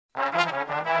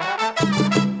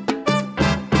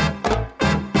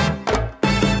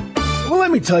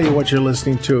Let me tell you what you're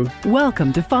listening to.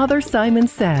 Welcome to Father Simon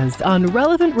Says on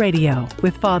Relevant Radio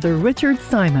with Father Richard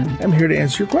Simon. I'm here to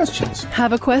answer your questions.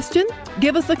 Have a question?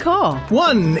 Give us a call.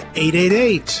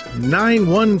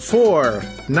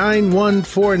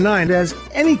 1-888-914-9149. As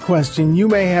any question you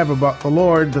may have about the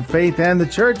Lord, the faith, and the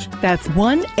church. That's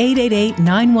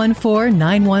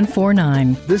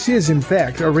 1-888-914-9149. This is, in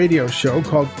fact, a radio show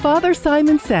called Father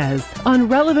Simon Says on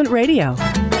Relevant Radio.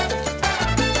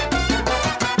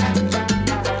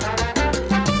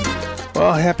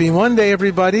 Well, happy Monday,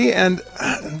 everybody. And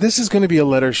this is going to be a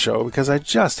letter show because I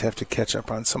just have to catch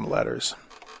up on some letters.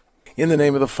 In the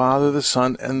name of the Father, the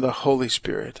Son, and the Holy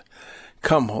Spirit.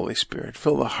 Come, Holy Spirit,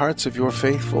 fill the hearts of your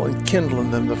faithful and kindle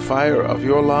in them the fire of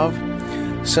your love.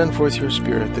 Send forth your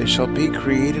Spirit. They shall be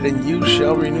created, and you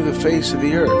shall renew the face of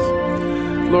the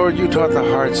earth. Lord, you taught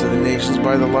the hearts of the nations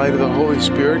by the light of the Holy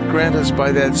Spirit. Grant us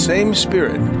by that same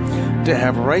Spirit to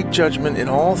have right judgment in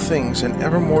all things and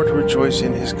evermore to rejoice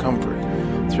in his comfort.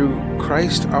 Through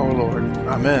Christ our Lord.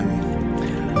 Amen.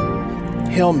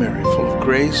 Hail Mary, full of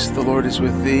grace, the Lord is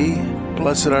with thee.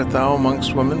 Blessed art thou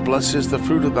amongst women, blessed is the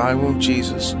fruit of thy womb,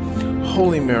 Jesus.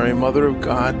 Holy Mary, Mother of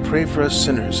God, pray for us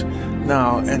sinners,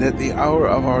 now and at the hour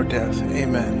of our death.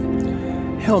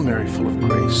 Amen. Hail Mary, full of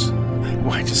grace.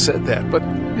 Well, I just said that, but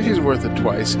it is worth it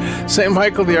twice. Saint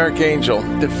Michael the Archangel,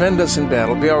 defend us in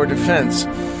battle, be our defense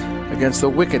against the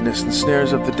wickedness and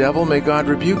snares of the devil. May God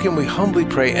rebuke him, we humbly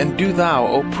pray. And do thou,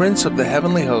 O Prince of the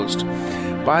heavenly host,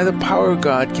 by the power of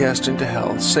God cast into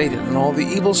hell Satan and all the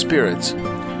evil spirits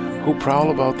who prowl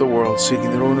about the world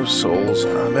seeking the ruin of souls.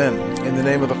 Amen. In the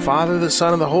name of the Father, the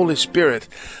Son, and the Holy Spirit.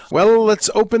 Well, let's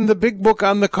open the big book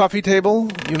on the coffee table.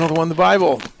 You know, the one, the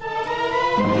Bible.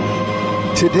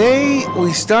 Today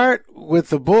we start with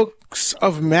the books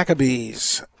of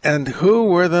Maccabees. And who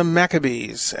were the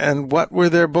Maccabees? And what were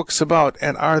their books about?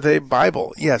 And are they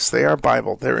Bible? Yes, they are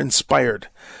Bible. They're inspired.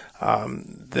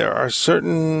 There are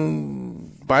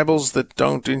certain Bibles that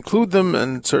don't include them,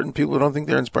 and certain people who don't think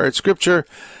they're inspired scripture.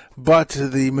 But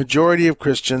the majority of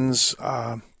Christians,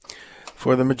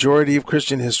 for the majority of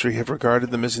Christian history, have regarded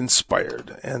them as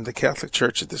inspired. And the Catholic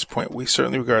Church at this point, we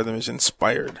certainly regard them as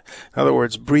inspired. In other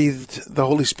words, breathed. The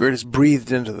Holy Spirit is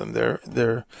breathed into them.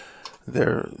 They're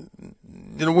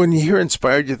you know, when you hear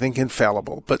inspired, you think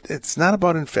infallible, but it's not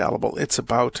about infallible. It's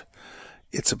about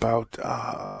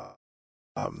the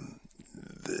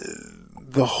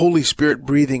Holy Spirit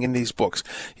breathing in these books.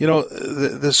 You know,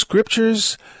 the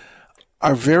scriptures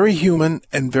are very human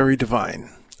and very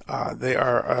divine. They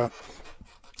are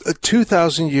a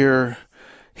 2,000-year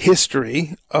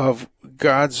history of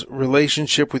God's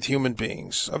relationship with human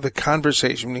beings, of the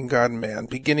conversation between God and man,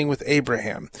 beginning with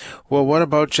Abraham. Well, what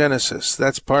about Genesis?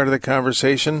 That's part of the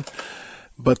conversation,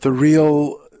 but the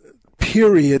real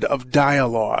period of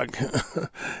dialogue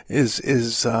is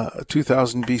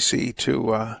 2000 BC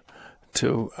to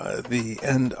the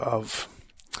end of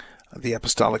the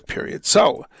apostolic period.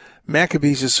 So,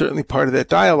 Maccabees is certainly part of that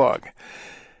dialogue.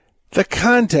 The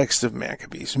context of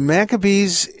Maccabees.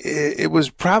 Maccabees, it was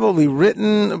probably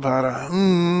written about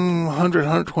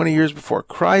 120 years before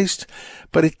Christ,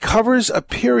 but it covers a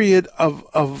period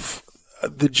of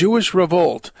the Jewish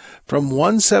revolt from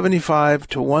 175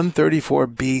 to 134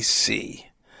 BC.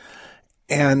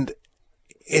 And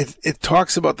it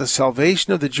talks about the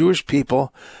salvation of the Jewish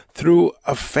people through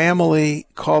a family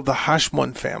called the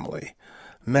Hashmon family.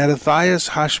 Mattathias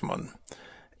Hashmon.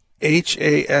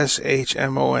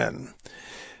 Hashmon.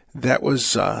 That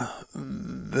was the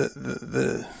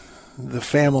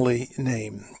family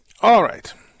name. All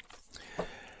right.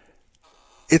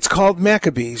 It's called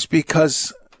Maccabees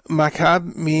because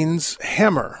Maccab means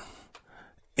hammer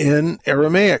in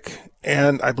Aramaic,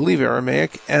 and I believe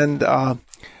Aramaic, and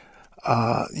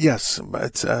yes,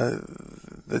 it's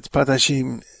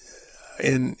Patashim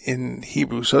in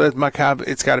Hebrew. So that Maccab,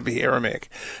 it's got to be Aramaic.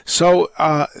 So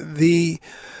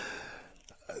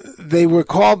they were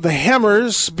called the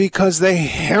Hammers because they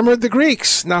hammered the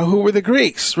Greeks. Now, who were the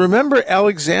Greeks? Remember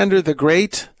Alexander the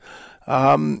Great?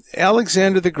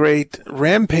 Alexander the Great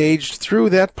rampaged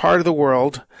through that part of the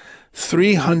world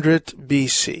 300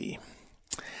 BC.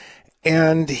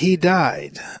 And he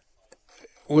died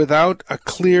without a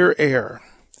clear heir.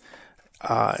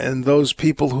 And those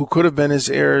people who could have been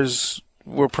his heirs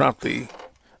were promptly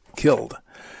killed.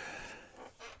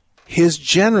 His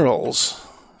generals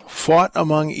fought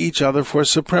among each other for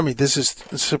supremacy. This is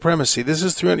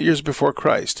 300 years before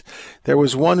Christ. There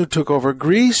was one who took over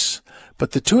Greece,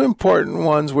 but the two important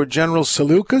ones were General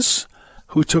Seleucus,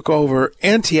 who took over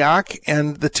Antioch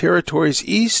and the territories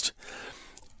east,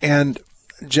 and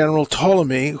General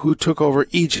Ptolemy, who took over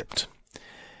Egypt.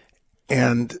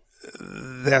 And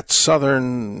that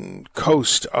southern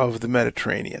coast of the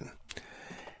Mediterranean.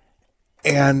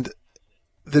 And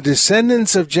the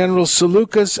descendants of General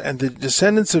Seleucus and the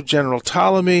descendants of General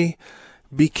Ptolemy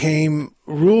became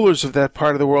rulers of that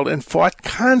part of the world and fought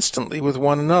constantly with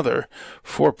one another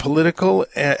for political,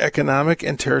 economic,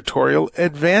 and territorial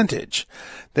advantage.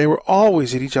 They were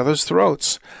always at each other's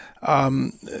throats.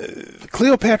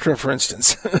 Cleopatra, for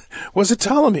instance, was a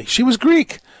Ptolemy. She was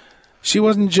Greek. She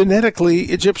wasn't genetically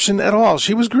Egyptian at all.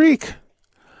 She was Greek.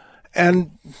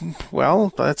 And,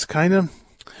 well, that's kind of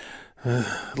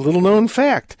little known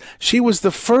fact. She was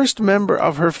the first member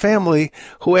of her family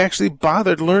who actually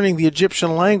bothered learning the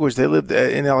Egyptian language. They lived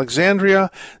in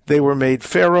Alexandria. They were made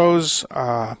pharaohs,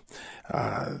 but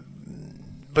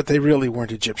they really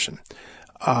weren't Egyptian.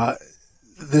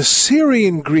 The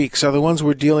Syrian Greeks are the ones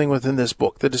we're dealing with in this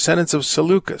book, the descendants of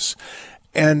Seleucus.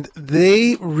 And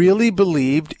they really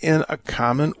believed in a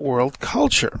common world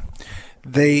culture.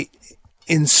 They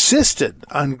insisted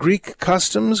on Greek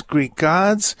customs, Greek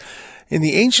gods. In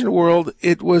the ancient world,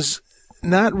 it was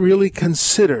not really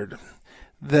considered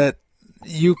that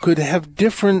you could have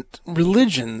different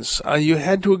religions. You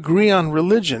had to agree on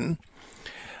religion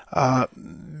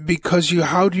because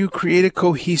how do you create a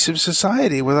cohesive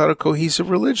society without a cohesive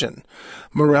religion?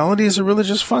 Morality is a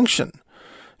religious function.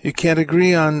 You can't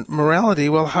agree on morality.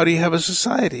 Well, how do you have a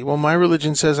society? Well, my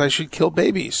religion says I should kill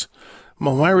babies.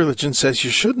 Well, my religion says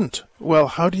you shouldn't. Well,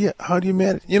 how do you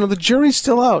manage? The jury's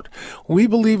still out. We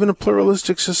believe in a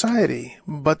pluralistic society,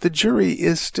 but the jury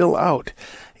is still out.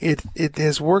 It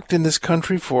has worked in this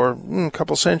country for a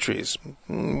couple centuries.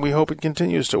 We hope it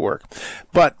continues to work.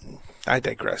 But I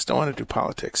digress. Don't want to do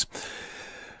politics.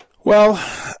 Well,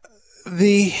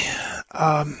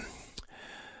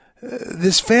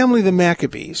 this family, the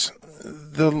Maccabees,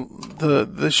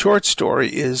 the short story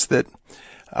is that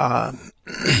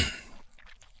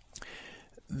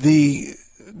the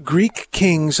Greek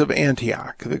kings of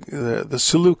Antioch, the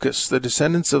Seleucus, the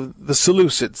descendants of the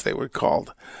Seleucids, they were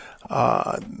called,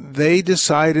 they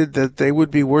decided that they would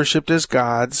be worshipped as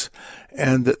gods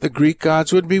and that the Greek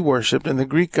gods would be worshipped, and the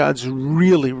Greek gods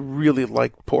really, really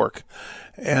liked pork.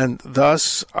 And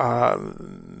thus,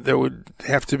 there would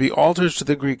have to be altars to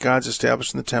the Greek gods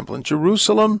established in the temple in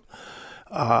Jerusalem.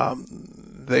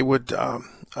 They would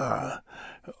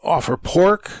offer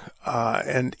pork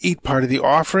and eat part of the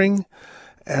offering,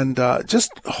 and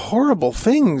just horrible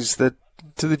things that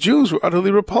to the Jews were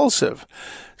utterly repulsive.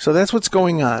 So that's what's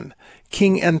going on.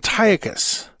 King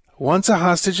Antiochus, once a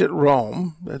hostage at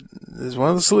Rome, is one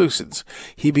of the Seleucids.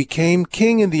 He became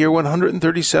king in the year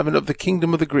 137 of the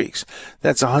kingdom of the Greeks.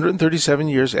 That's 137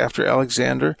 years after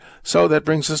Alexander, so that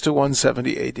brings us to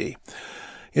 170 A.D.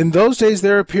 In those days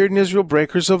there appeared in Israel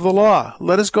breakers of the law.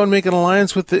 Let us go and make an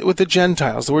alliance with the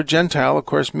Gentiles. The word Gentile, of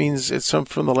course, means it's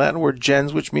from the Latin word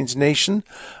gens, which means nation.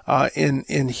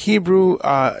 In Hebrew,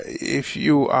 if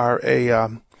you are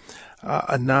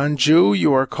a non-Jew,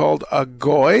 you are called a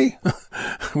goy,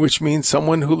 which means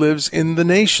someone who lives in the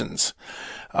nations.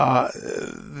 In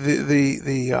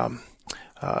the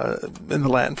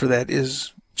Latin for that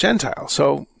is Gentile,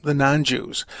 so the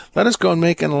non-Jews. Let us go and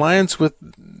make an alliance with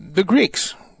the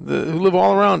Greeks, who live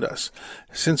all around us,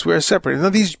 since we are separated. Now,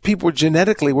 these people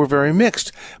genetically were very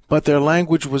mixed, but their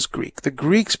language was Greek. The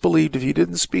Greeks believed if you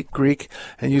didn't speak Greek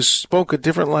and you spoke a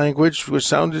different language, which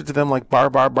sounded to them like bar,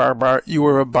 you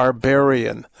were a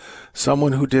barbarian,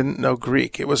 someone who didn't know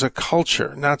Greek. It was a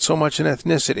culture, not so much an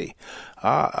ethnicity.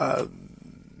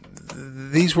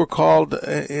 These were called,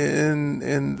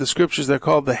 in the scriptures, they're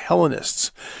called the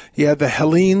Hellenists. You had the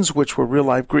Hellenes, which were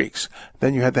real-life Greeks.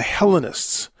 Then you had the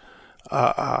Hellenists,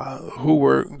 who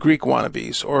were Greek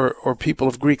wannabes or people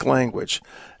of Greek language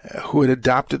who had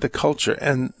adopted the culture.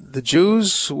 And the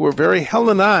Jews were very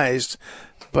Hellenized,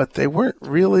 but they weren't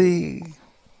really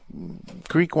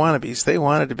Greek wannabes. They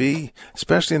wanted to be,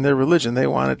 especially in their religion, they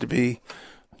wanted to be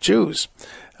Jews.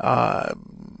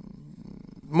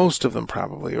 Most of them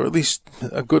probably, or at least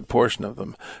a good portion of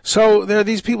them. So there are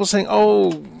these people saying,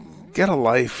 oh, get a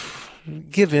life,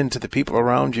 give in to the people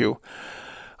around you.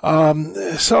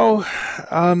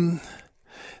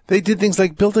 They did things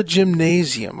like build a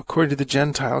gymnasium according to the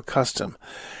Gentile custom.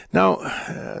 Now,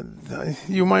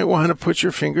 you might want to put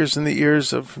your fingers in the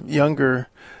ears of younger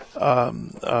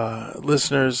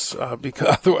listeners, because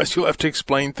otherwise you'll have to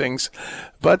explain things.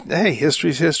 But hey,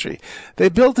 history's history. They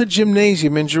built a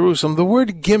gymnasium in Jerusalem. The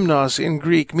word gymnos in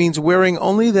Greek means wearing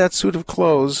only that suit of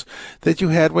clothes that you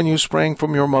had when you sprang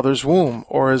from your mother's womb,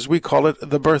 or as we call it,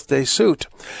 the birthday suit.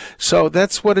 So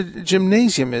that's what a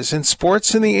gymnasium is. And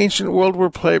sports in the ancient world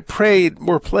were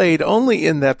played only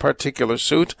in that particular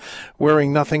suit,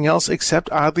 wearing nothing else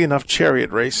except, oddly enough,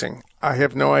 chariot racing. I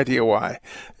have no idea why.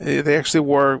 They actually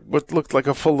wore what looked like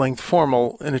a full-length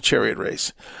formal in a chariot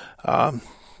race.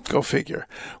 Go figure.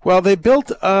 Well, they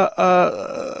built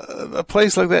a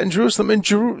place like that in Jerusalem, and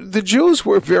the Jews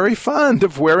were very fond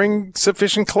of wearing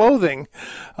sufficient clothing.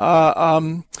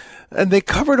 And they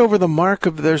covered over the mark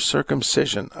of their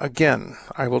circumcision. Again,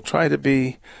 I will try to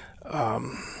be,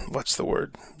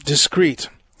 discreet.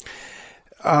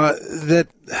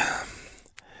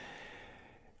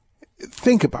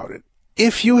 Think about it.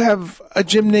 If you have a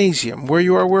gymnasium where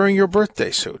you are wearing your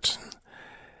birthday suit,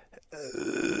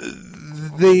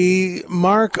 the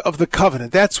mark of the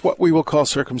covenant, that's what we will call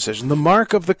circumcision. The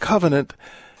mark of the covenant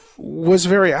was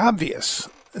very obvious.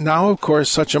 Now, of course,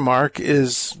 such a mark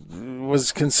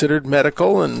was considered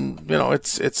medical, and,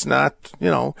 it's not,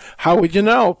 how would you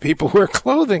know? People wear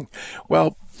clothing.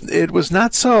 Well, it was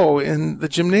not so in the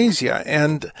gymnasia,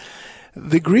 and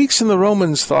the Greeks and the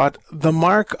Romans thought the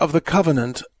mark of the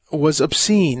covenant was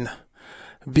obscene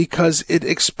because it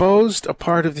exposed a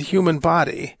part of the human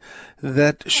body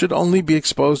that should only be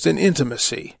exposed in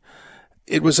intimacy.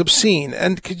 It was obscene.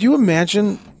 And could you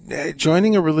imagine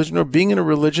joining a religion or being in a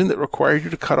religion that required you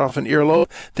to cut off an earlobe?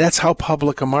 That's how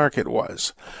public a mark it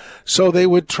was. So they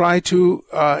would try to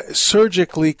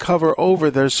surgically cover over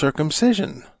their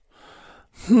circumcision.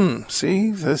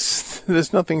 See,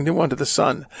 there's nothing new under the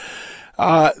sun.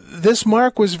 This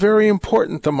mark was very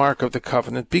important, the mark of the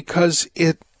covenant, because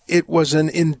it was an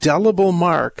indelible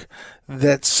mark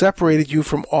that separated you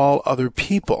from all other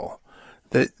people.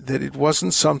 That it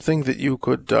wasn't something that you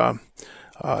could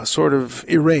sort of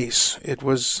erase. It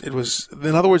was.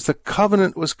 In other words, the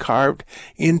covenant was carved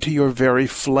into your very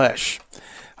flesh.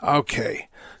 Okay,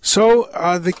 so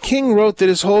the king wrote that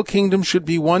his whole kingdom should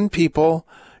be one people,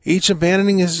 each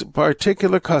abandoning his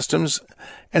particular customs,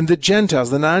 and the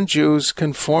Gentiles, the non-Jews,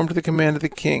 conformed to the command of the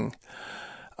king.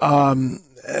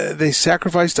 They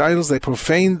sacrificed idols, they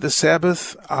profaned the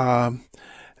Sabbath,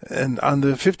 and on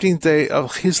the 15th day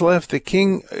of Kislev, the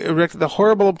king erected the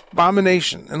horrible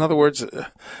abomination, in other words,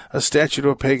 a statue to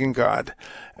a pagan god.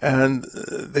 And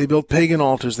they built pagan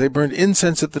altars. They burned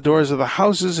incense at the doors of the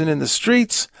houses and in the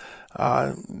streets,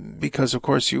 because, of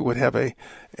course, you would have a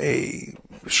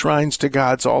shrines to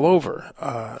gods all over.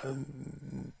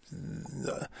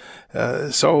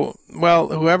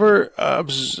 Whoever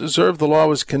observed the law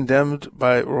was condemned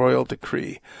by royal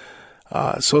decree.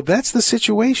 So that's the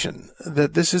situation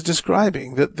that this is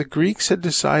describing, that the Greeks had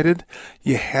decided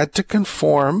you had to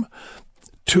conform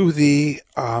to the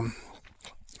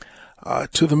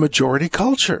majority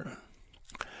culture.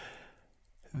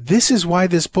 This is why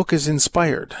this book is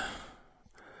inspired,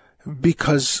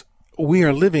 because we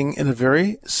are living in a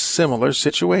very similar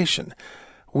situation.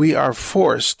 We are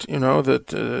forced,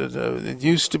 that it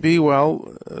used to be,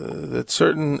 that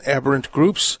certain aberrant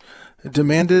groups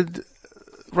demanded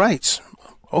rights.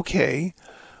 Okay.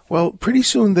 Well, pretty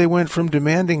soon they went from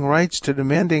demanding rights to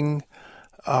demanding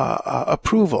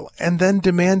approval, and then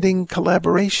demanding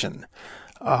collaboration.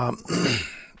 I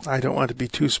don't want to be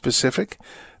too specific,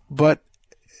 but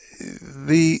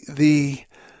the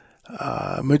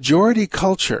majority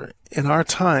culture in our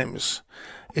times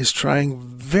is trying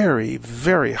very,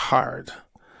 very hard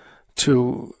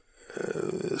to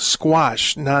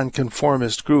squash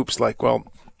nonconformist groups like,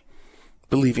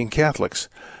 believing Catholics.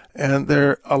 And there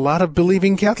are a lot of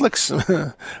believing Catholics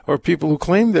or people who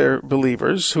claim they're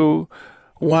believers who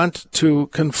want to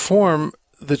conform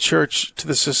the church to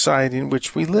the society in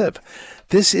which we live.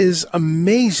 This is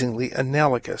amazingly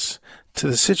analogous to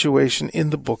the situation in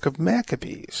the book of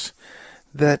Maccabees,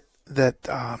 that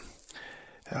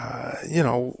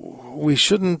we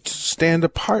shouldn't stand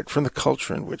apart from the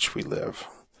culture in which we live.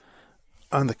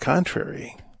 On the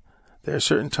contrary, there are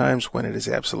certain times when it is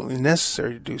absolutely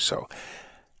necessary to do so.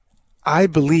 I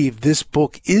believe this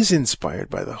book is inspired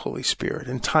by the Holy Spirit,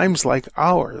 and times like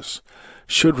ours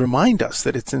should remind us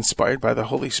that it's inspired by the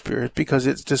Holy Spirit, because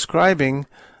it's describing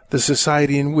the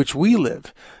society in which we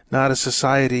live, not a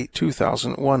society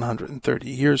 2,130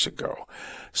 years ago.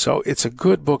 So it's a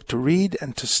good book to read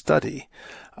and to study.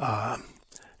 Let's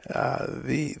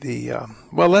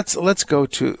go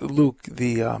to Luke,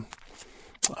 the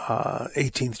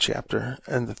 18th chapter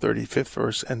and the 35th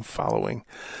verse and following.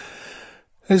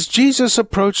 As Jesus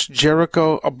approached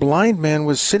Jericho, a blind man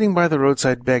was sitting by the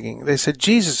roadside begging. They said,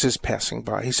 Jesus is passing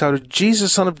by. He shouted,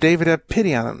 Jesus, son of David, have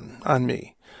pity on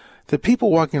me. The people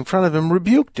walking in front of him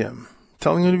rebuked him,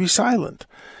 telling him to be silent.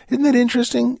 Isn't that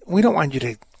interesting? We don't want you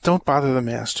to, don't bother the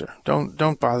master.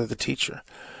 Don't bother the teacher.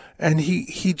 And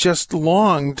he just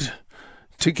longed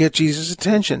to get Jesus'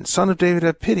 attention. Son of David,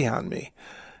 have pity on me.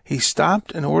 He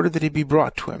stopped and ordered that he be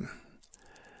brought to him.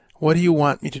 What do you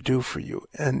want me to do for you?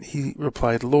 And he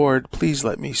replied, Lord, please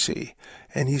let me see.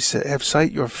 And he said, have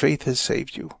sight, your faith has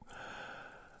saved you.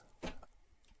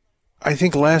 I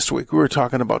think last week we were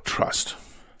talking about trust.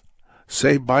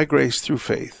 Saved by grace through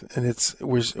faith. And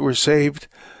we're saved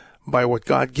by what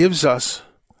God gives us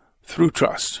through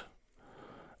trust.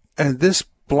 And this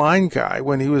blind guy,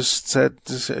 when he was said,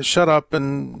 shut up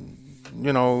and,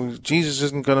 Jesus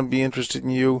isn't going to be interested in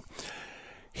you,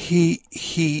 he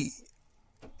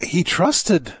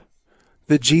trusted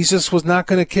that Jesus was not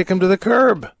going to kick him to the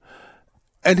curb.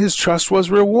 And his trust was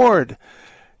reward.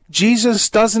 Jesus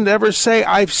doesn't ever say,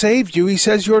 I've saved you. He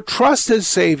says, your trust has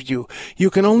saved you. You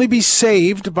can only be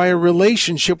saved by a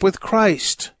relationship with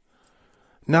Christ.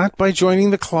 Not by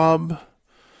joining the club,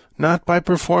 not by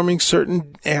performing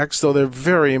certain acts, though they're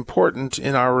very important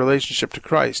in our relationship to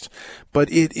Christ.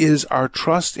 But it is our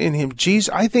trust in him.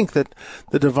 I think that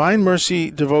the Divine Mercy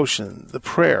devotion, the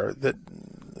prayer that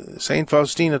St.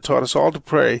 Faustina taught us all to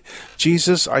pray,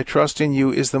 Jesus, I trust in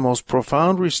you, is the most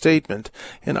profound restatement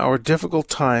in our difficult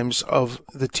times of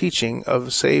the teaching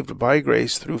of saved by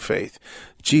grace through faith.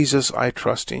 Jesus, I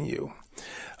trust in you.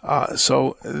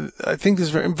 So I think this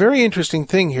is a very, very interesting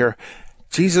thing here.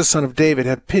 Jesus, son of David,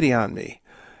 have pity on me.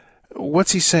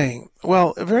 What's he saying?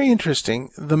 Well, very interesting.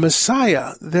 The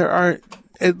Messiah, there are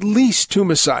at least two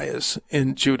Messiahs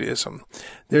in Judaism.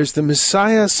 There's the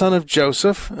Messiah, son of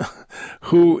Joseph,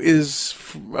 who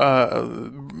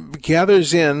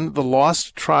gathers in the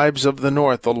lost tribes of the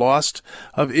north, the lost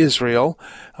of Israel,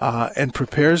 and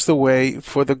prepares the way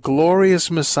for the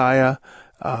glorious Messiah,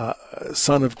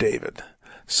 son of David.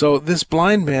 So this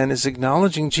blind man is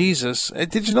acknowledging Jesus.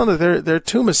 Did you know that there are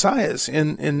two Messiahs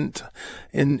in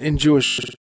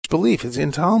Jewish belief? It's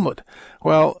in Talmud.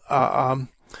 Well,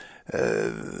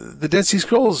 the Dead Sea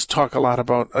Scrolls talk a lot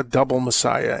about a double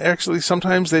Messiah. Actually,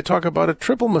 sometimes they talk about a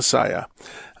triple Messiah.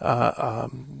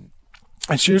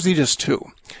 It's usually just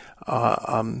two.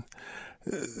 The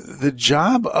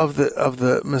job of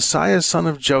the Messiah, son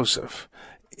of Joseph,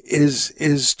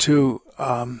 is to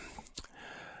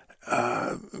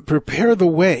prepare the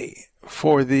way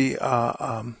for the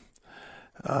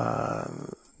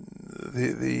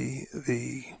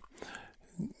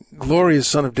glorious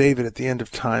son of David at the end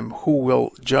of time, who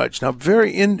will judge. Now,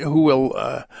 who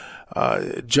will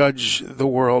judge the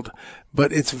world.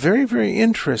 But it's very, very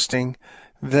interesting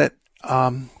that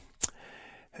the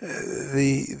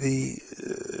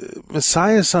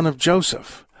Messiah, son of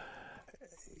Joseph,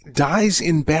 dies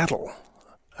in battle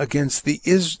against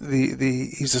he's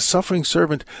a suffering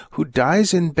servant who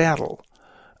dies in battle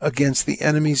against the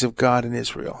enemies of God in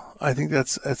Israel. I think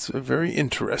that's very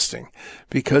interesting,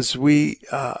 because we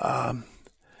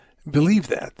believe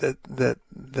that the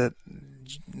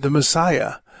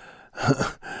Messiah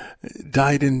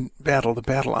died in battle, the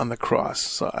battle on the cross.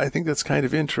 So I think that's kind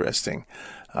of interesting.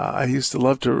 I used to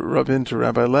love to rub into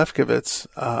Rabbi Lefkowitz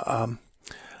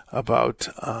about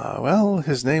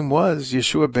his name was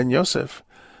Yeshua ben Yosef.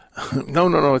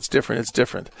 No, it's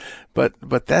different.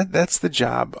 But that's the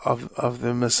job of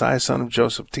the Messiah, son of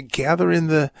Joseph, to gather in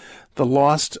the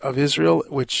lost of Israel,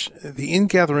 which the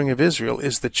ingathering of Israel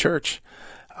is the church,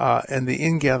 and the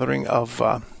ingathering of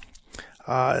the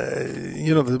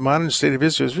modern state of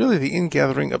Israel is really the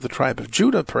ingathering of the tribe of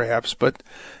Judah, perhaps, but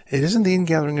it isn't the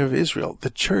ingathering of Israel. The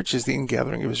church is the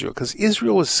ingathering of Israel, because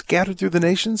Israel was scattered through the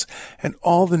nations, and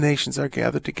all the nations are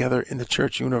gathered together in the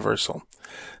church universal.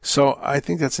 So I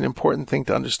think that's an important thing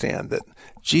to understand, that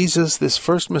Jesus, this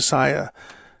first Messiah,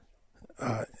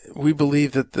 we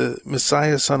believe that the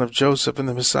Messiah, son of Joseph, and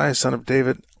the Messiah, son of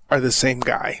David are the same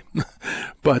guy.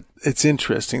 But it's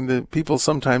interesting that people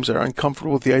sometimes are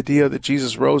uncomfortable with the idea that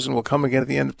Jesus rose and will come again at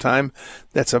the end of time.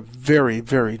 That's a very,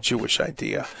 very Jewish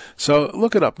idea. So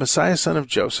look it up, Messiah, son of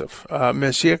Joseph,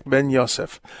 Mashiach ben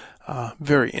Yosef.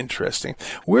 Very interesting.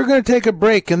 We're going to take a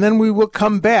break, and then we will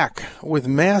come back with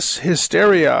mass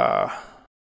hysteria.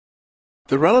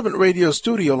 The Relevant Radio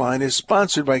studio line is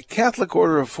sponsored by Catholic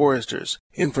Order of Foresters.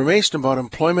 Information about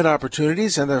employment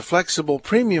opportunities and their flexible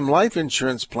premium life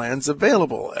insurance plans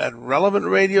available at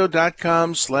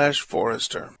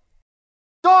relevantradio.com/forester.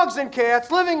 Dogs and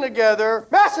cats living together,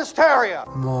 mass hysteria.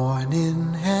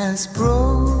 Morning has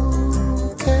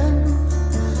broken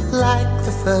like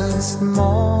the first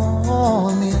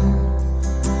morning,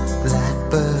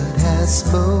 blackbird has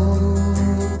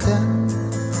spoken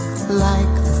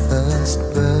like the first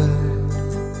bird.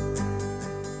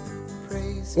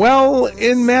 Well,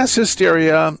 in mass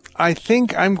hysteria, I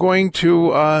think I'm going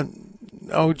to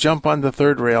jump on the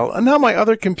third rail. And now my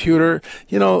other computer,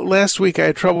 last week I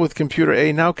had trouble with computer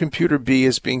A. Now computer B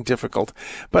is being difficult.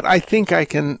 But I think I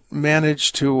can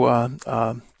manage to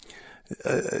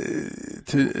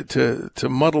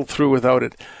muddle through without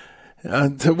it.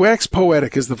 To wax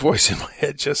poetic, as the voice in my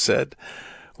head just said.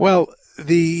 Well,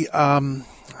 I'm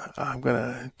going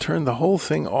to turn the whole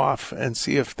thing off and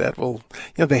see if that will,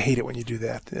 they hate it when you do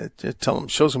that.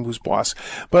 Shows them who's boss.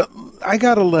 But I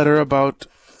got a letter about,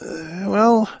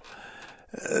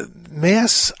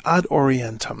 mass ad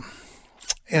orientem.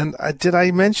 And did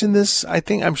I mention this?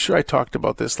 I'm sure I talked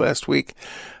about this last week.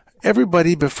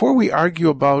 Everybody, before we argue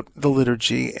about the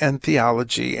liturgy and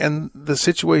theology and the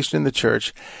situation in the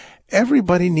church,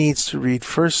 everybody needs to read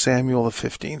 1 Samuel, the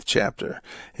 15th chapter,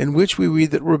 in which we read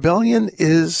that rebellion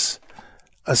is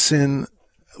a sin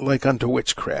like unto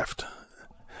witchcraft.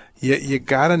 You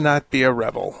gotta not be a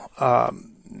rebel.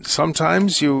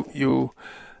 Sometimes you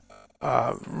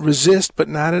resist, but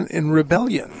not in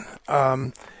rebellion.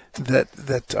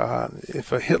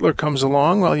 If a Hitler comes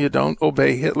along, well, you don't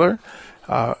obey Hitler.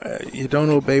 You don't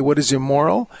obey what is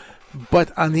immoral.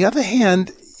 But on the other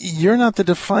hand, you're not the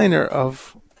definer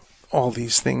of all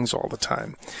these things all the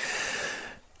time.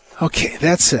 Okay,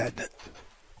 that said,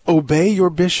 obey your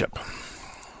bishop,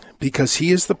 because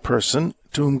he is the person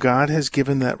to whom God has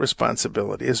given that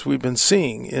responsibility. As we've been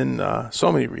seeing in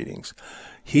so many readings,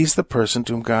 he's the person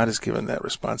to whom God has given that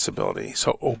responsibility.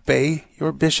 So obey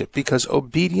your bishop, because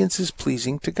obedience is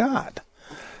pleasing to God.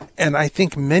 And I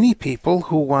think many people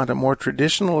who want a more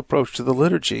traditional approach to the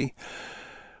liturgy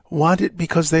want it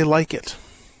because they like it.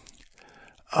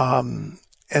 And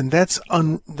that's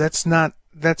not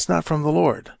from the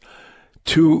Lord.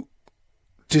 To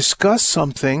discuss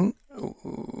something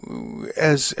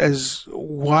as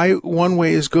why one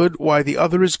way is good, why the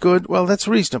other is good, well, that's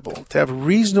reasonable. To have a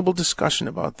reasonable discussion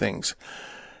about things.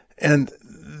 And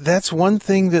that's one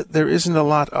thing that there isn't a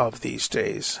lot of these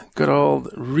days. Good old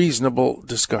reasonable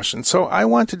discussion. So I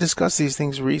want to discuss these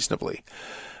things reasonably.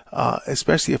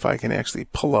 Especially if I can actually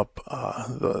pull up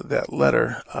that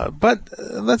letter. But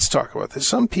let's talk about this.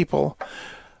 Some people,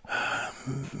 how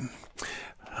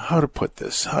to put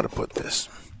this?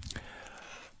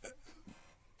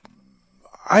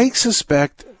 I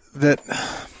suspect that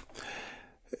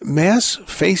Mass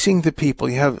facing the people,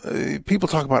 you have people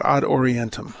talk about ad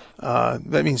orientem.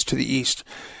 That means to the east.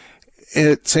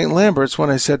 At St. Lambert's, when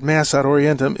I said Mass ad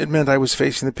orientem, it meant I was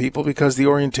facing the people because the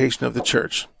orientation of the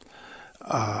church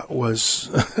was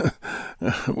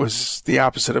was the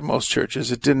opposite of most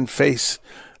churches. It didn't face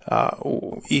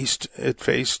east. It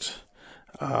faced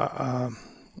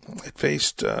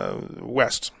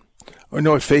west. Or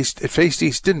no, it faced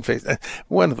east. Didn't face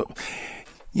one of them.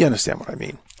 You understand what I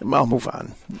mean? I'll move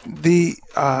on. The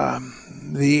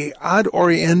ad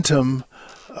orientem.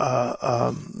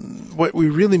 What we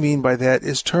really mean by that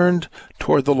is turned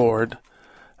toward the Lord.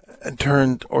 And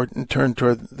turned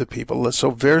toward the people.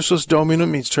 So versus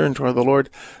dominum means turn toward the Lord.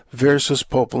 Versus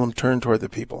populum, turn toward the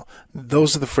people.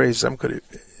 Those are the phrases I'm going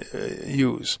to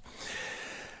use.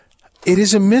 It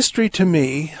is a mystery to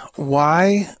me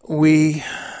why we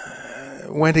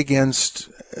went against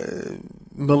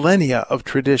millennia of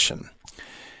tradition.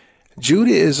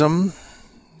 Judaism,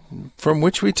 from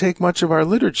which we take much of our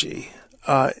liturgy,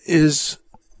 is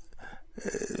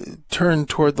turned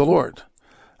toward the Lord.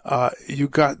 You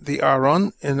got the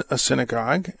Aaron in a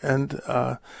synagogue, and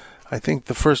I think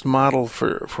the first model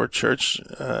for church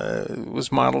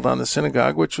was modeled on the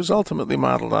synagogue, which was ultimately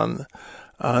modeled on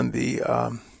the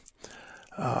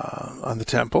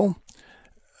temple.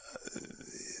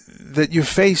 That you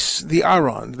face the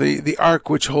Aaron, the ark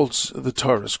which holds the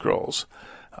Torah scrolls.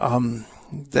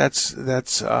 That's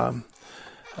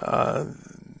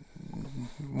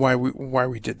why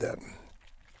we did that.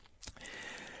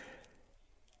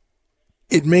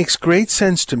 It makes great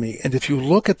sense to me, and if you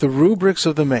look at the rubrics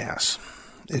of the Mass,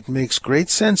 it makes great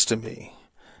sense to me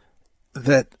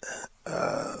that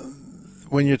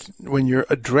when the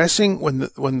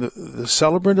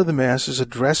celebrant of the Mass is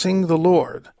addressing the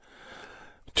Lord,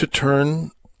 to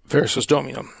turn versus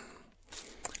dominum,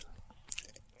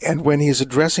 and when he is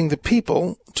addressing the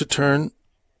people, to turn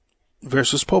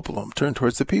versus populum, turn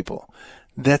towards the people.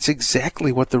 That's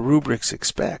exactly what the rubrics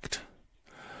expect.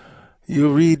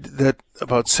 You read that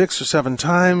about 6 or 7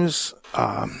 times,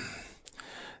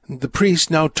 the priest,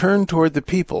 now turned toward the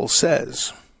people,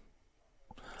 says,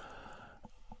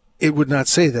 it would not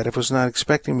say that if it was not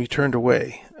expecting me turned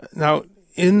away. Now,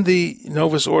 in the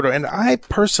Novus Ordo, and I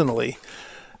personally,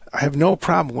 I have no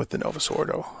problem with the Novus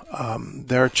Ordo.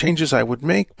 There are changes I would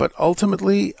make, but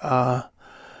ultimately, I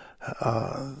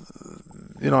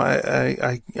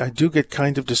do get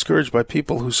kind of discouraged by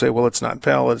people who say, well, it's not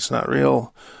valid, it's not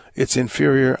real, it's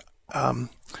inferior. I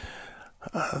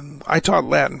taught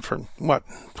Latin for,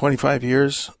 25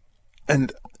 years,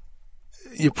 and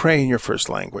you pray in your first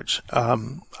language.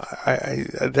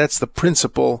 That's the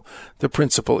principal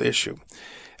issue.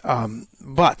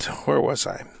 But where was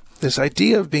I? This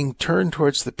idea of being turned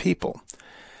towards the people,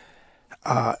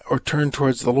 or turned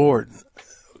towards the Lord.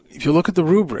 If you look at the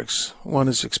rubrics, one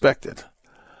is expected.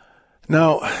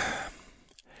 Now,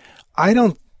 I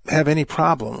don't have any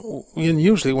problem. And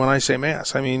usually when I say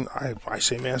Mass, I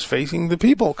say Mass facing the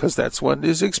people because that's what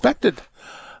is expected.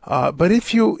 But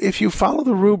if you follow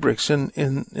the rubrics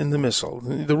in the Missal,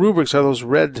 the rubrics are those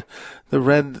red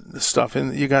stuff,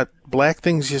 and you got black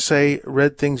things you say,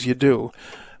 red things you do.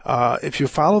 If you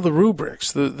follow the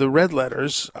rubrics, the red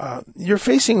letters, you're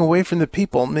facing away from the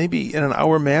people, maybe in an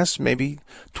hour Mass, maybe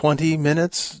 20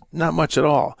 minutes, not much at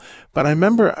all. But I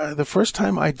remember the first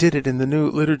time I did it in the new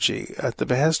liturgy at the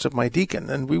behest of my deacon,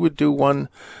 and we would do one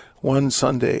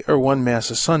Sunday, or one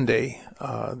Mass a Sunday.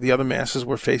 The other Masses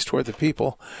were faced toward the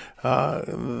people.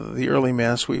 The early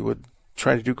Mass we would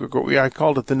try to do Gregorian. I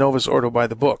called it the Novus Ordo by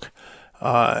the book.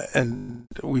 And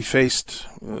we faced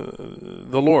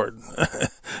the Lord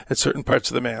at certain parts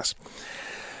of the Mass.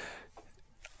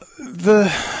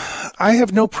 I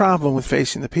have no problem with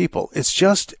facing the people. It's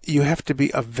just you have to be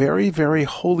a very, very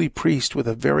holy priest with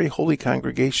a very holy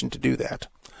congregation to do that.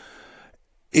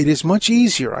 It is much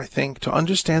easier, I think, to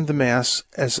understand the Mass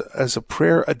as a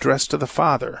prayer addressed to the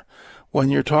Father. When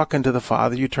you're talking to the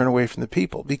Father, you turn away from the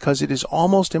people, because it is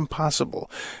almost impossible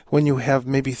when you have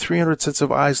maybe 300 sets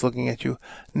of eyes looking at you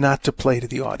not to play to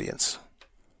the audience.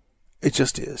 It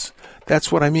just is.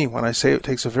 That's what I mean when I say it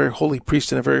takes a very holy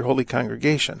priest and a very holy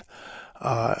congregation.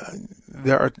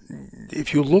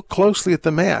 If you look closely at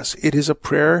the Mass, it is a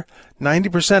prayer,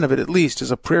 90% of it at least,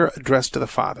 is a prayer addressed to the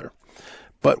Father.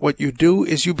 But what you do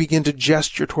is you begin to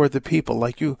gesture toward the people,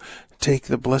 like you take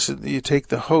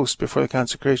the host before the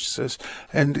consecration says,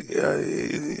 and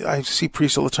I see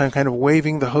priests all the time kind of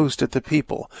waving the host at the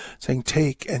people, saying,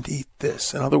 take and eat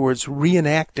this. In other words,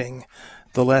 reenacting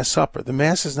the Last Supper. The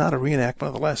Mass is not a reenactment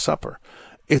of the Last Supper.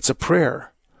 It's a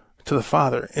prayer to the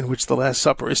Father in which the Last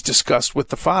Supper is discussed with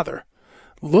the Father.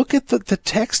 Look at the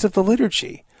text of the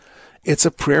liturgy. It's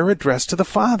a prayer addressed to the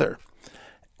Father.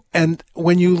 And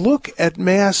when you look at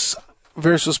Mass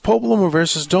versus Populum or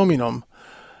versus Dominum,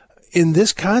 in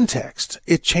this context,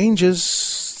 it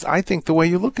changes, I think, the way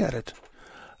you look at it.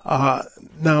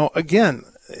 Now, again,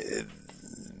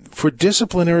 for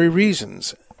disciplinary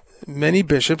reasons, many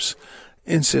bishops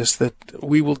insist that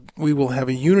we will have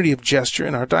a unity of gesture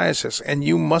in our diocese, and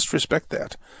you must respect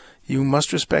that. You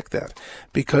must respect that,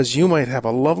 because you might have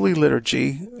a lovely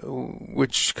liturgy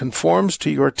which conforms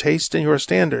to your taste and your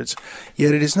standards,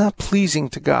 yet it is not pleasing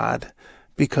to God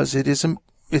because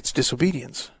it's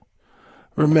disobedience.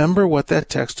 Remember what that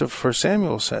text of 1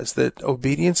 Samuel says, that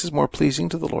obedience is more pleasing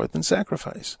to the Lord than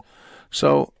sacrifice.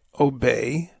 So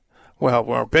obey. Well,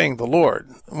 we're obeying the Lord.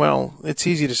 Well, it's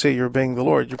easy to say you're obeying the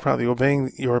Lord. You're probably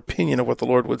obeying your opinion of what the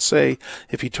Lord would say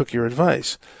if he took your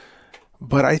advice.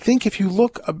 But I think if you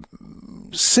look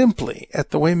simply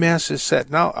at the way Mass is said,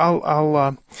 now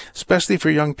I'll especially for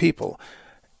young people,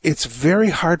 it's very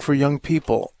hard for young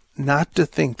people not to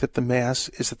think that the Mass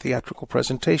is a theatrical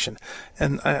presentation.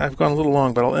 And I've gone a little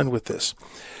long, but I'll end with this.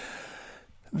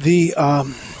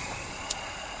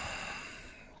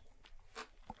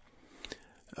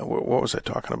 What was I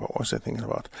talking about? What was I thinking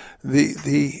about?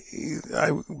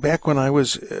 Back when I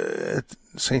was at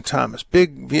St. Thomas,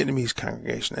 big Vietnamese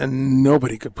congregation, and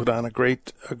nobody could put on a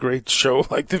great show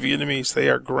like the Vietnamese. They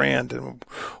are grand and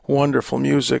wonderful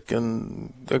music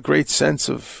and a great sense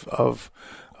of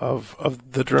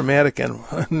the dramatic,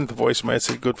 and the voice might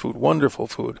say good food, wonderful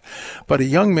food. But a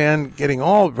young man getting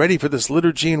all ready for this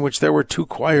liturgy in which there were 2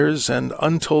 choirs and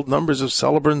untold numbers of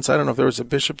celebrants. I don't know if there was a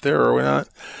bishop there or not.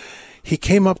 He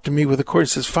came up to me with a chord and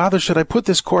says, Father, should I put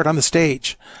this chord on the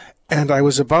stage? And I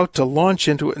was about to launch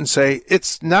into it and say,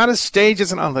 it's not a stage,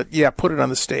 it's an outlet. Yeah, put it on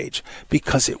the stage,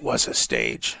 because it was a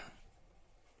stage.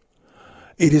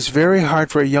 It is very hard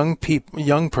for a young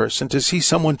person to see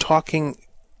someone talking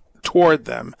toward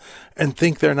them and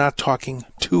think they're not talking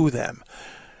to them.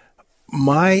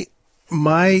 My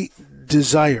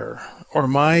desire, or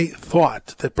my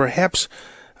thought, that perhaps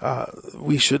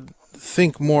we should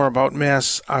think more about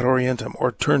Mass ad orientem,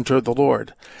 or turn toward the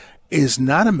Lord, is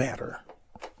not a matter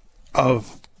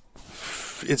of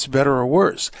it's better or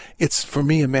worse. It's, for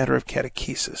me, a matter of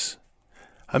catechesis.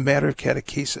 A matter of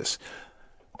catechesis.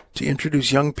 To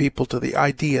introduce young people to the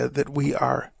idea that we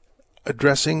are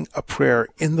addressing a prayer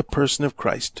in the person of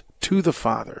Christ to the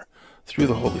Father through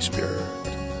the Holy Spirit.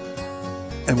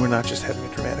 And we're not just having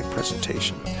a dramatic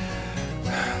presentation.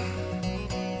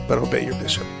 But obey your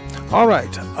bishop. All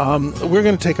right, we're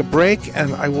going to take a break,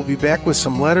 and I will be back with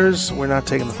some letters. We're not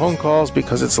taking the phone calls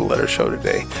because it's a letter show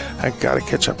today. I've got to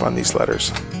catch up on these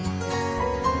letters.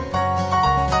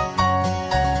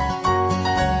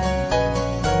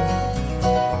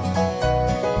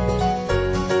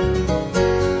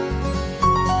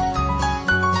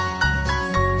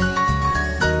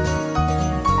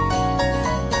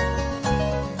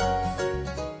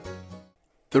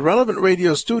 The Relevant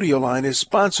Radio studio line is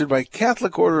sponsored by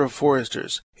Catholic Order of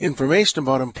Foresters. Information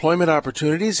about employment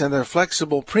opportunities and their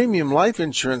flexible premium life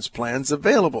insurance plans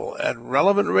available at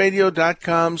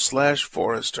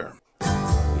relevantradio.com/forester.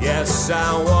 Yes,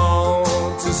 I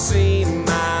want to see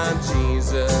my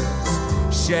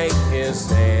Jesus, shake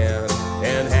his hand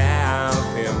and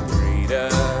have him greet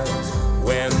us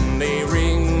when they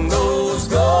ring those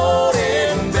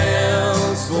golden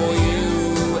bells for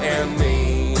you and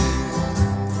me.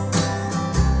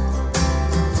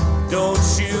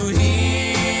 Don't you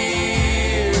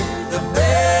hear the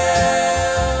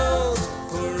bells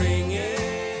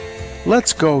ringing?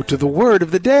 Let's go to the word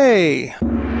of the day.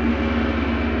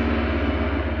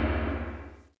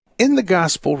 In the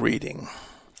gospel reading,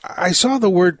 I saw the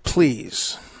word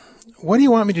please. What do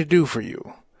you want me to do for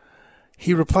you?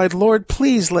 He replied, Lord,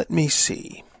 please let me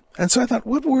see. And so I thought,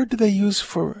 what word do they use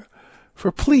for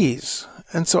please?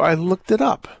 And so I looked it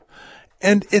up.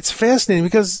 And it's fascinating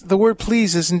because the word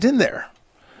please isn't in there.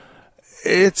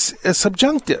 It's a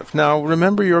subjunctive. Now,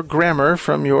 remember your grammar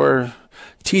from your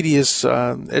tedious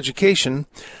education.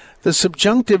 The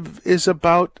subjunctive is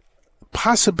about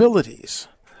possibilities.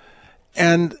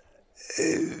 And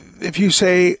if you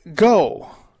say go,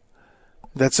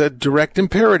 that's a direct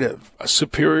imperative, a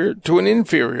superior to an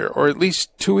inferior, or at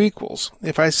least two equals.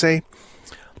 If I say,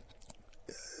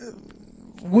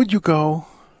 would you go?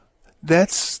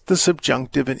 That's the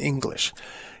subjunctive in English.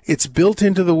 It's built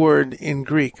into the word in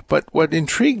Greek, but what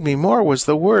intrigued me more was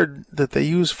the word that they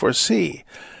use for see.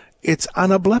 It's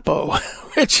anablepo,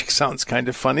 which sounds kind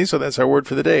of funny, so that's our word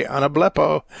for the day,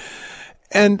 anablepo.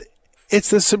 And it's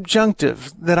the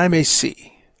subjunctive that I may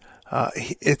see.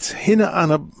 It's hina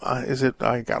ana, is it,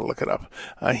 I gotta look it up.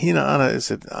 Hina ana,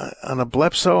 is it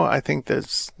anablepso? I think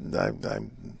that's,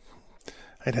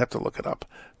 I'd have to look it up.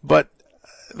 But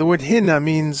the word hina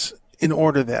means in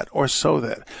order that, or so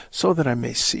that I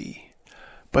may see.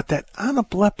 But that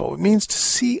anablepo, it means to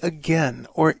see again,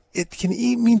 or it can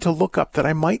even mean to look up, that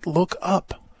I might look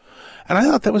up. And I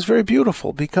thought that was very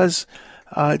beautiful because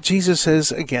Jesus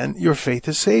says, again, your faith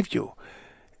has saved you.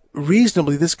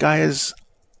 Reasonably, this guy is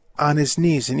on his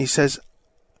knees, and he says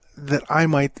that I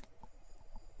might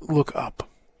look up.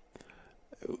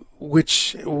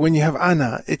 Which, when you have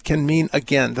ana, it can mean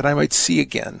again, that I might see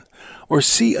again, or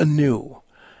see anew.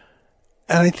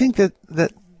 And I think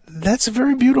that's a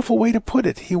very beautiful way to put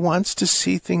it. He wants to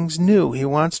see things new. He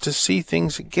wants to see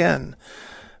things again.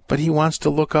 But he wants to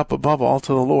look up above all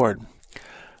to the Lord.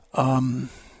 To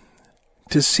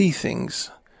see things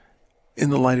in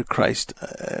the light of Christ.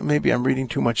 Maybe I'm reading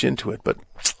too much into it, but,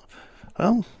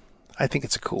 well, I think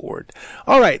it's a cool word.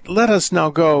 All right, let us now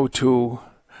go to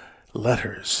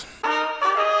letters.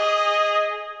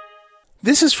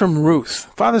 This is from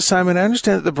Ruth. Father Simon, I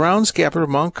understand that the brown scapular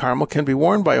of Mount Carmel can be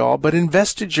worn by all, but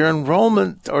investiture,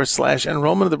 enrollment, or /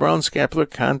 enrollment of the brown scapular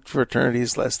confraternity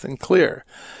is less than clear.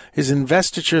 Is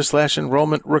investiture /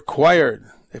 enrollment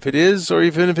required? If it is, or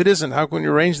even if it isn't, how can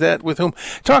you arrange that with whom?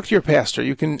 Talk to your pastor.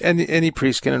 You can, any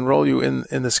priest can enroll you in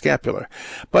the scapular.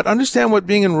 But understand what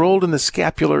being enrolled in the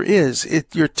scapular is.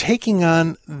 You're taking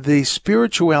on the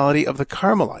spirituality of the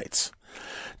Carmelites.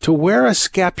 To wear a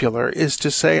scapular is to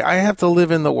say, I have to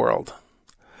live in the world,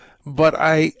 but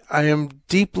I am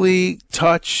deeply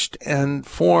touched and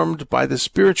formed by the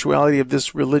spirituality of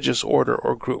this religious order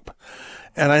or group.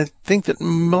 And I think that a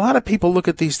lot of people look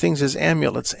at these things as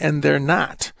amulets, and they're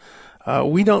not.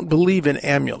 We don't believe in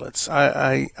amulets.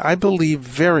 I believe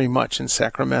very much in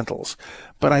sacramentals,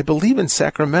 but I believe in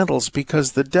sacramentals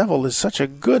because the devil is such a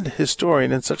good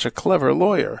historian and such a clever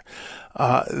lawyer.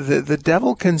 The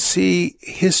devil can see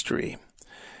history,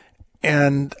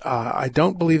 and I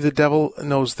don't believe the devil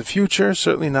knows the future,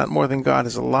 certainly not more than God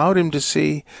has allowed him to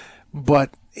see,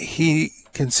 but he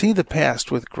can see the past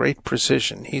with great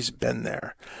precision. He's been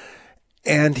there.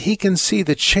 And he can see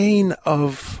the chain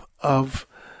of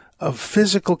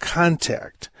physical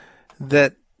contact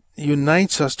that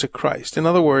unites us to Christ. In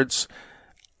other words,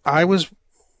 I was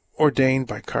ordained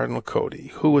by Cardinal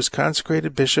Cody, who was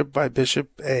consecrated bishop by Bishop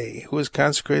A, who was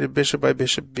consecrated bishop by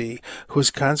Bishop B, who was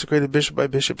consecrated bishop by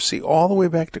Bishop C, all the way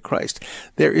back to Christ.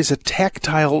 There is a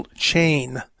tactile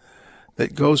chain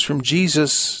that goes from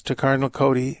Jesus to Cardinal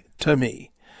Cody to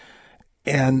me.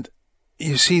 And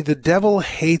you see, the devil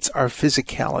hates our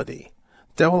physicality.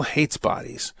 The devil hates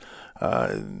bodies.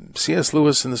 C.S.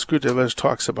 Lewis in the PleaseLetters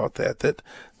talks about that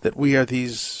we are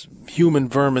these human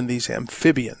vermin, these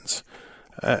amphibians.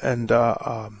 And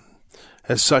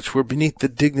as such, we're beneath the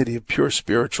dignity of pure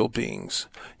spiritual beings.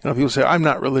 People say, I'm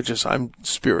not religious, I'm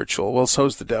spiritual. Well,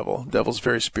 so's the devil. The devil's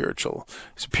very spiritual.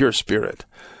 He's a pure spirit.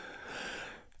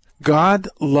 God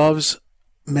loves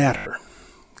matter.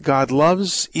 God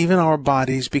loves even our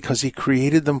bodies because he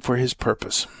created them for his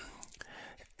purpose.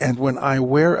 And when I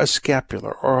wear a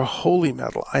scapular or a holy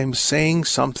medal, I'm saying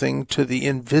something to the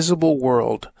invisible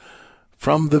world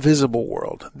from the visible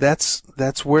world. That's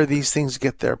where these things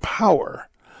get their power.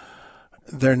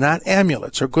 They're not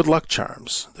amulets or good luck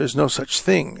charms. There's no such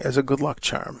thing as a good luck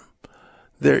charm.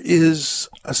 There is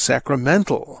a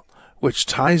sacramental which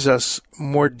ties us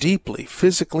more deeply,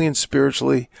 physically and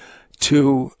spiritually,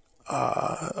 to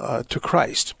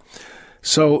Christ.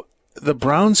 So the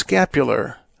brown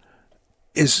scapular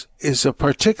is a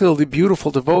particularly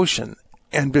beautiful devotion.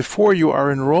 And before you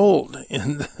are enrolled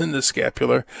in the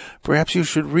scapular, perhaps you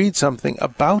should read something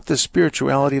about the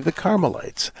spirituality of the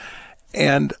Carmelites.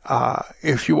 And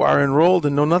if you are enrolled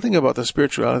and know nothing about the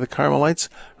spirituality of the Carmelites,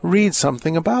 read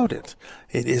something about it.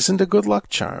 It isn't a good luck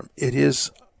charm. It is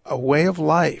a way of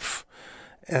life,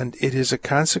 and it is a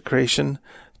consecration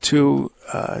to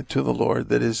the Lord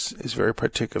that is very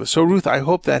particular. So, Ruth, I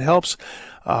hope that helps.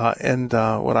 And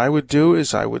what I would do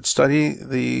is I would study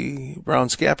the brown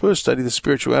scapular, study the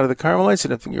spirituality of the Carmelites,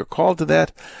 and if you're called to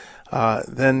that,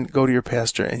 then go to your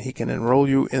pastor, and he can enroll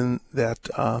you in that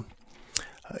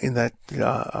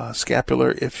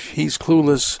scapular. If he's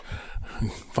clueless,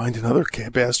 find another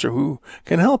pastor who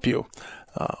can help you.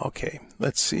 Okay,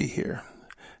 let's see here.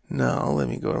 Now let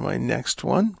me go to my next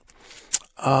one.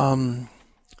 All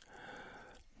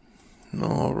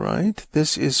right,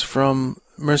 this is from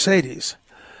Mercedes.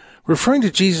 Referring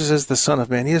to Jesus as the Son of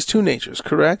Man, he has two natures,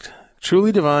 correct?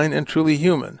 Truly divine and truly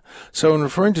human. So in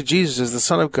referring to Jesus as the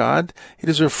Son of God, it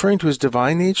is referring to his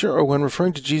divine nature, or when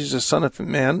referring to Jesus as Son of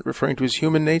Man, referring to his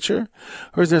human nature?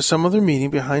 Or is there some other meaning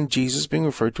behind Jesus being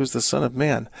referred to as the Son of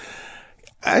Man?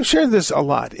 I've shared this a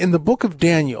lot. In the book of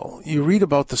Daniel, you read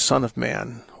about the Son of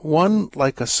Man. One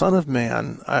like a son of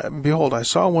man. Behold, I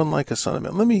saw one like a son of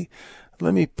man.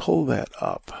 Let me pull that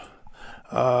up.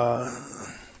 I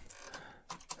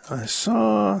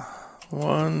saw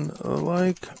one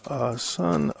like a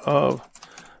son of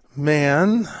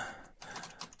man.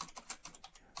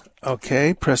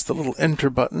 Okay, press the little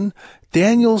enter button.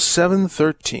 Daniel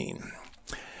 7:13.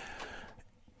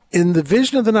 In the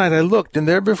vision of the night I looked, and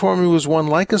there before me was one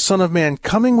like a son of man,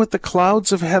 coming with the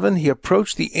clouds of heaven. He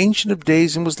approached the Ancient of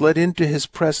Days and was led into his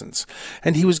presence.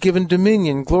 And he was given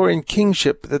dominion, glory, and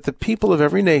kingship, that the people of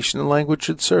every nation and language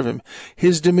should serve him.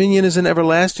 His dominion is an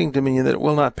everlasting dominion that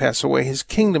will not pass away. His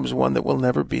kingdom is one that will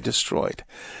never be destroyed.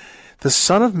 The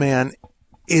Son of Man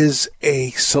is a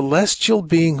celestial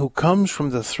being who comes from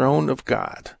the throne of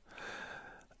God.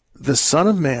 The Son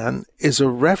of Man is a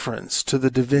reference to the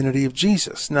divinity of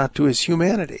Jesus, not to his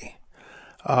humanity.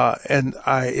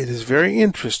 It is very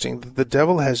interesting that the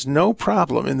devil has no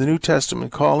problem in the New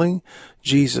Testament calling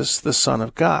Jesus the Son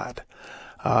of God.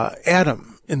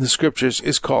 Adam in the Scriptures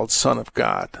is called Son of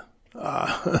God.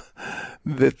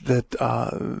 The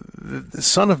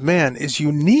Son of Man is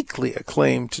uniquely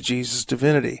acclaimed to Jesus'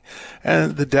 divinity.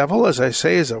 And the devil, as I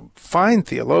say, is a fine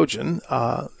theologian.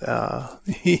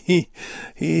 He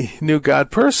knew God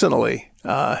personally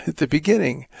at the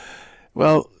beginning.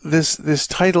 Well, this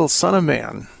title, Son of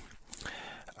Man,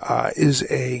 is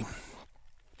an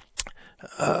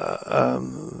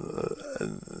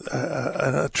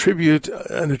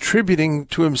attributing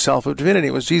to himself of divinity.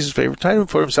 It was Jesus' favorite title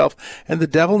for himself, and the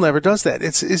devil never does that.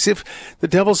 It's as if the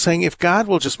devil's saying, if God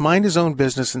will just mind his own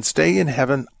business and stay in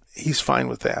heaven, he's fine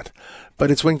with that.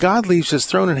 But it's when God leaves his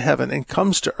throne in heaven and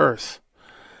comes to earth,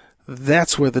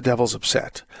 that's where the devil's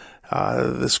upset.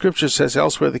 The Scripture says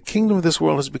elsewhere, the kingdom of this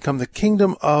world has become the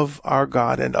kingdom of our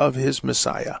God and of his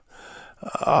Messiah.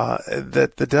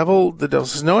 That the devil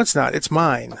says, no, it's not, it's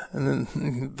mine. And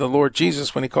then the Lord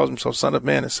Jesus, when he calls himself Son of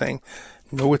Man, is saying,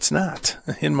 no, it's not.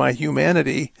 In my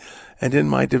humanity and in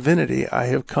my divinity, I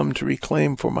have come to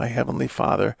reclaim for my heavenly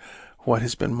Father what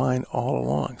has been mine all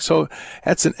along. So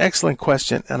that's an excellent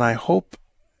question, and I hope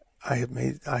I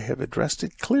have addressed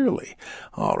it clearly.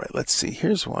 All right, let's see.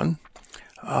 Here's one.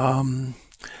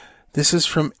 This is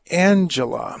from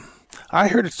Angela. I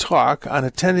heard a talk on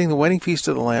attending the wedding feast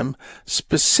of the Lamb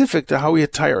specific to how we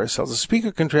attire ourselves. The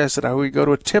speaker contrasted how we go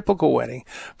to a typical wedding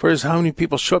versus how many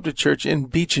people show up to church in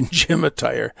beach and gym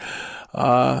attire.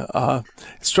 It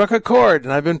struck a chord,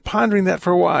 and I've been pondering that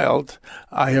for a while.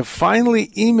 I have finally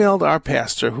emailed our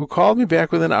pastor, who called me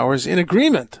back within hours in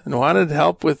agreement and wanted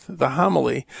help with the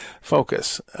homily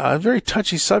focus. A very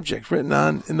touchy subject written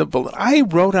on in the bulletin. I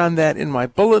wrote on that in my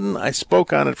bulletin. I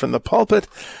spoke on it from the pulpit.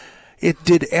 It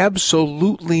did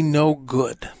absolutely no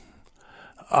good.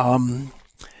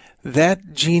 That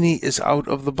genie is out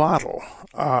of the bottle,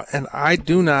 and I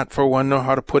do not, for one, know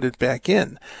how to put it back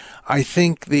in. I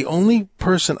think the only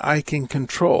person I can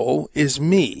control is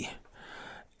me,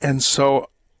 and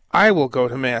so I will go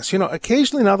to Mass.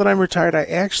 Occasionally, now that I'm retired, I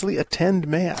actually attend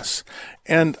Mass,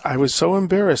 and I was so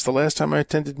embarrassed the last time I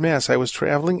attended Mass. I was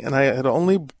traveling, and I had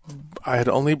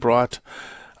only brought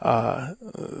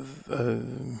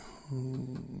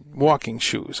walking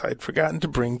shoes. I had forgotten to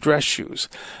bring dress shoes.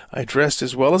 I dressed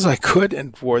as well as I could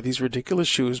and wore these ridiculous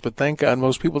shoes, but thank God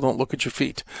most people don't look at your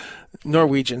feet.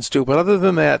 Norwegians do, but other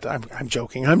than that, I'm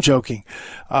joking.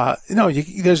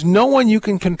 There's no one you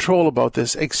can control about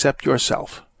this except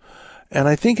yourself. And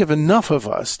I think if enough of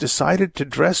us decided to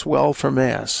dress well for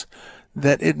Mass,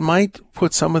 that it might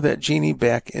put some of that genie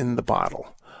back in the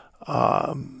bottle.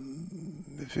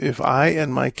 If I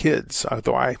and my kids,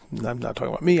 although I'm not talking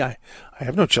about me, I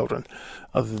have no children,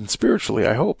 other than spiritually,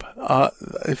 I hope.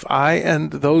 If I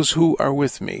and those who are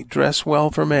with me dress well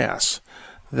for Mass,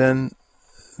 then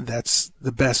that's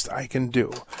the best I can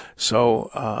do.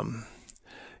 So,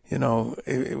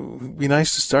 it would be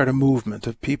nice to start a movement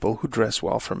of people who dress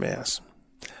well for Mass.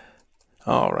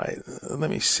 All right, let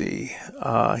me see.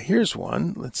 Here's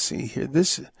one. Let's see here.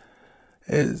 This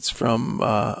is from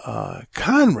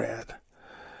Conrad.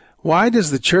 Why does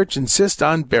the church insist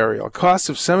on burial? Costs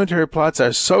of cemetery plots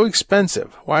are so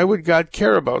expensive. Why would God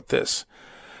care about this?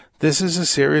 This is a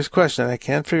serious question, and I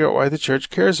can't figure out why the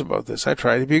church cares about this. I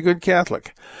try to be a good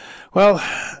Catholic. Well,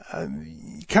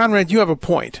 Conrad, you have a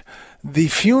point. The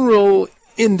funeral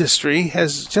industry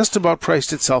has just about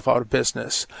priced itself out of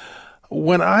business.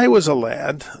 When I was a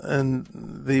lad and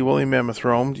the woolly mammoth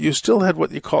roamed, you still had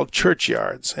what you called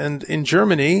churchyards. And in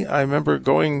Germany, I remember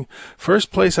going, first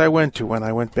place I went to when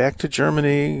I went back to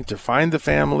Germany to find the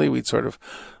family, we'd sort of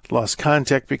lost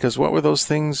contact because what were those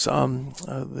things,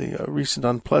 the recent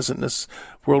unpleasantness,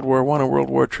 World War I and World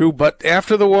War II. But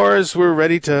after the wars, we were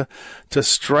ready to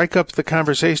strike up the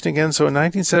conversation again. So in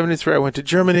 1973, I went to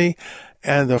Germany,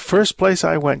 and the first place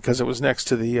I went, because it was next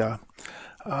to the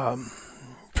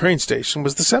train station,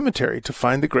 was the cemetery to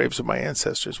find the graves of my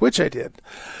ancestors, which I did.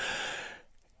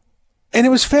 And it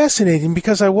was fascinating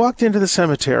because I walked into the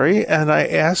cemetery and I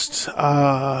asked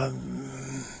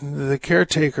the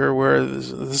caretaker where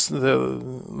let's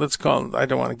call it, I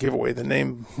don't want to give away the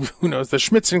name, who knows, the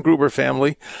Schmitzengruber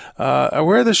family.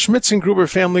 Where are the Schmitzengruber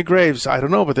family graves? I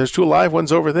don't know, but there's two live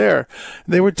ones over there.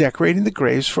 They were decorating the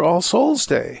graves for All Souls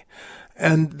Day.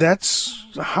 And that's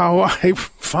how I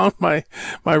found my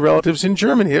relatives in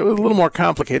Germany. It was a little more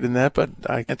complicated than that, but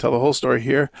I can't tell the whole story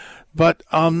here. But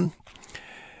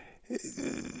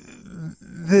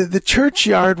the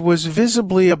churchyard was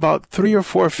visibly about 3 or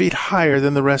 4 feet higher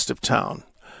than the rest of town.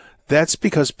 That's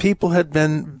because people had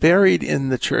been buried in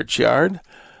the churchyard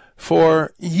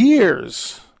for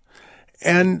years.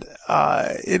 And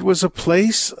it was a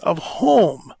place of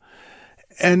home.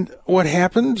 And what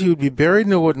happened, you would be buried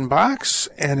in a wooden box,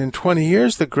 and in 20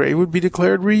 years the grave would be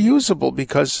declared reusable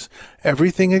because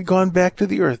everything had gone back to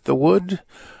the earth. The wood,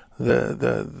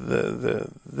 the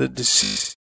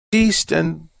deceased,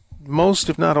 and most,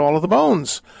 if not all, of the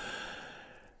bones.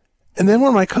 And then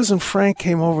when my cousin Frank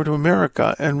came over to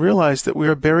America and realized that we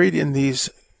were buried in these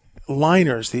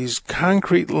liners, these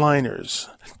concrete liners,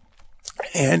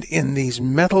 and in these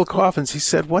metal coffins, he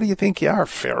said, "What do you think you are,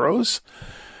 pharaohs?"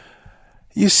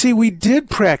 You see, we did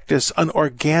practice an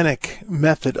organic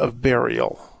method of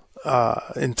burial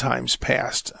in times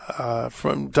past.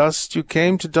 From dust you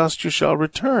came, to dust you shall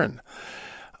return.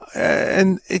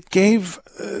 And it gives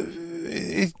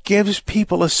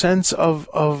people a sense of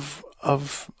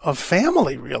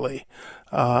family, really,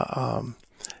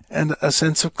 and a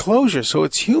sense of closure. So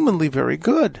it's humanly very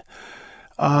good.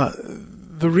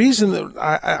 the reason that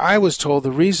I was told,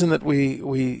 the reason that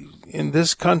we in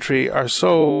this country are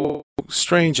so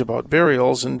strange about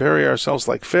burials and bury ourselves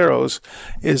like pharaohs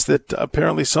is that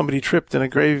apparently somebody tripped in a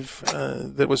grave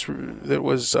that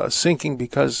was sinking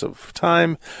because of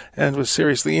time and was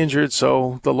seriously injured.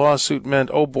 So the lawsuit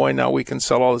meant, oh boy, now we can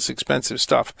sell all this expensive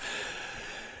stuff.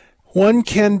 One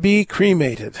can be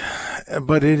cremated,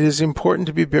 but it is important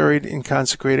to be buried in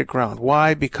consecrated ground.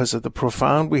 Why? Because of the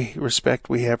profound respect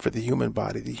we have for the human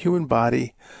body. The human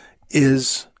body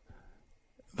is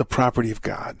the property of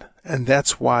God, and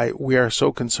that's why we are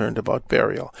so concerned about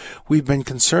burial. We've been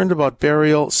concerned about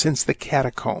burial since the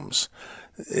catacombs.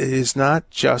 It is not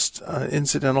just an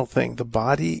incidental thing. The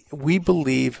body, we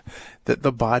believe that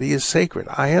the body is sacred.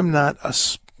 I am not a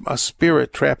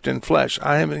spirit trapped in flesh.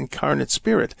 I am an incarnate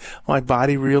spirit. My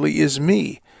body really is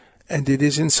me, and it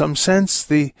is in some sense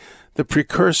the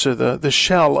precursor, the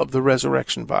shell of the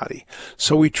resurrection body.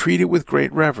 So we treat it with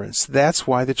great reverence. That's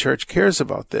why the church cares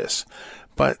about this.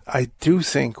 But I do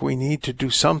think we need to do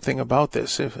something about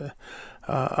this.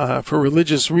 For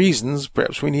religious reasons,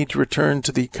 perhaps we need to return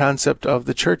to the concept of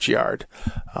the churchyard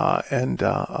and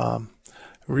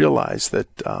realize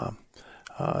that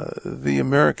the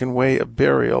American way of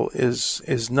burial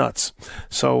is nuts.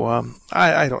 So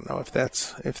I don't know if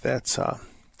that's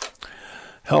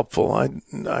helpful.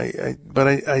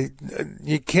 But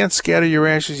you can't scatter your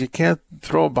ashes. You can't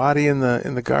throw a body in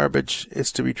the garbage.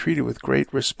 It's to be treated with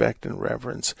great respect and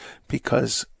reverence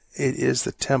because it is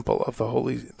the temple of the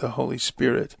Holy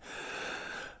Spirit.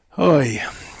 Oy.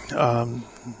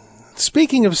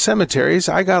 Speaking of cemeteries,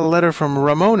 I got a letter from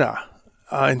Ramona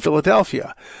in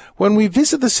Philadelphia. When we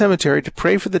visit the cemetery to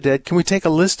pray for the dead, can we take a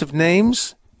list of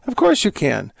names? Of course you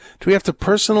can. Do we have to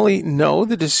personally know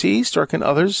the deceased, or can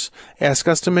others ask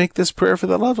us to make this prayer for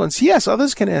their loved ones? Yes,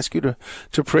 others can ask you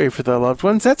to pray for their loved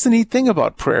ones. That's the neat thing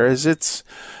about prayer, is it's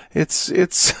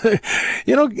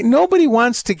nobody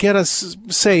wants to get us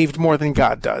saved more than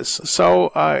God does.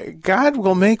 So God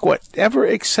will make whatever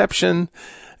exception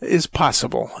is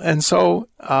possible. And so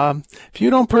if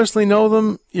you don't personally know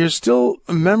them, you're still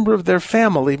a member of their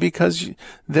family because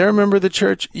they're a member of the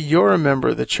church, you're a member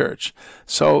of the church.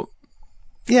 So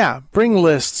yeah, bring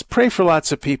lists, pray for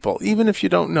lots of people, even if you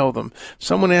don't know them. If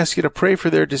someone asks you to pray for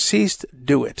their deceased,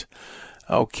 do it.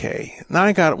 Okay, now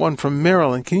I got one from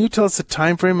Maryland. Can you tell us the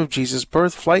time frame of Jesus'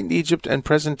 birth, flight in Egypt, and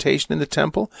presentation in the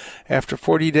temple after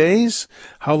 40 days?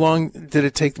 How long did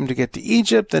it take them to get to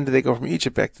Egypt? Then did they go from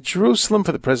Egypt back to Jerusalem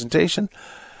for the presentation?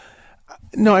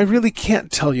 No, I really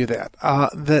can't tell you that.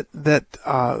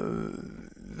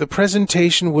 The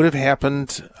presentation would have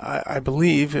happened, I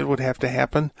believe it would have to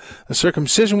happen. The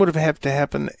circumcision would have to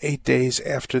happen 8 days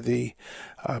after the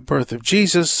birth of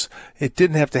Jesus. It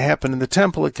didn't have to happen in the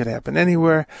temple. It could happen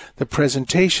anywhere. The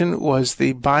presentation was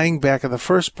the buying back of the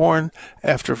firstborn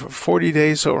after 40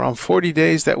 days. So around 40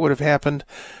 days that would have happened.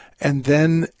 And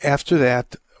then after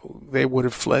that, they would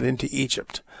have fled into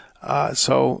Egypt.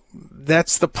 So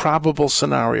that's the probable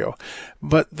scenario.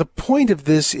 But the point of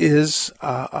this is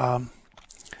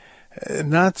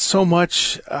not so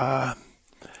much the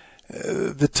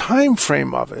time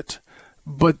frame of it,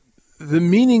 but the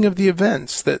meaning of the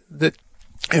events, that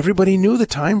everybody knew the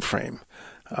time frame.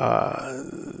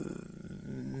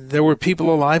 There were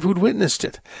people alive who'd witnessed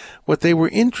it. What they were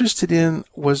interested in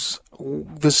was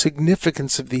the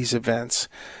significance of these events.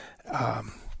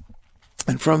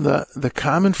 And from the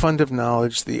common fund of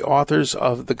knowledge, the authors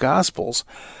of the Gospels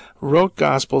wrote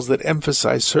Gospels that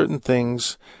emphasize certain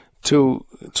things to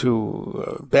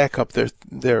back up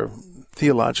their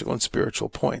theological and spiritual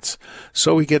points.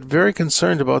 So we get very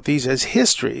concerned about these as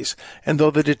histories, and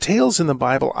though the details in the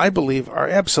Bible, I believe, are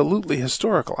absolutely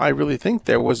historical. I really think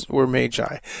there were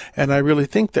magi, and I really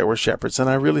think there were shepherds, and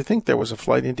I really think there was a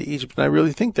flight into Egypt, and I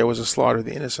really think there was a slaughter of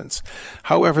the innocents.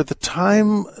 However, the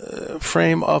time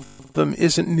frame of them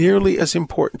isn't nearly as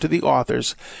important to the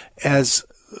authors as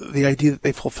the idea that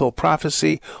they fulfill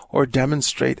prophecy or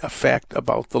demonstrate a fact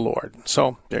about the Lord.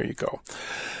 So there you go.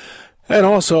 And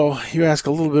also, you ask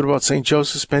a little bit about St.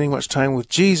 Joseph spending much time with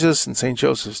Jesus and St.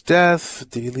 Joseph's death.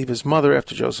 Did he leave his mother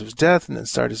after Joseph's death and then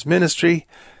start his ministry?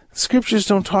 The scriptures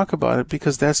don't talk about it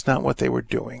because that's not what they were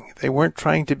doing. They weren't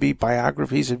trying to be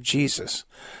biographies of Jesus.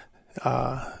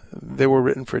 They were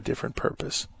written for a different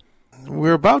purpose. I'm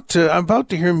about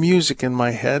to hear music in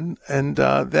my head, and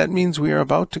that means we are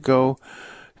about to go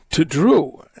to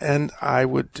Drew, and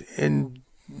what's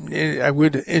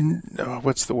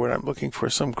the word I'm looking for?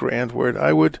 Some grand word.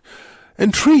 I would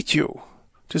entreat you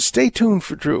to stay tuned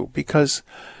for Drew, because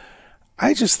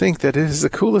I just think that it is the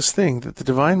coolest thing that the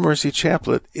Divine Mercy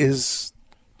Chaplet is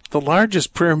the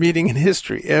largest prayer meeting in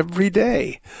history every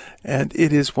day. And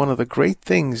it is one of the great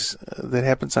things that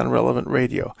happens on Relevant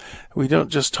Radio. We don't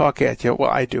just talk at you. Well,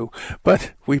 I do.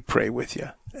 But we pray with you.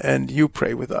 And you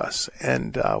pray with us.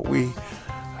 And we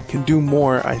can do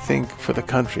more, I think, for the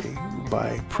country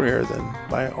by prayer than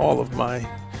by all of my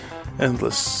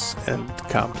endless and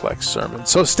complex sermons.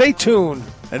 So stay tuned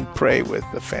and pray with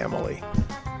the family.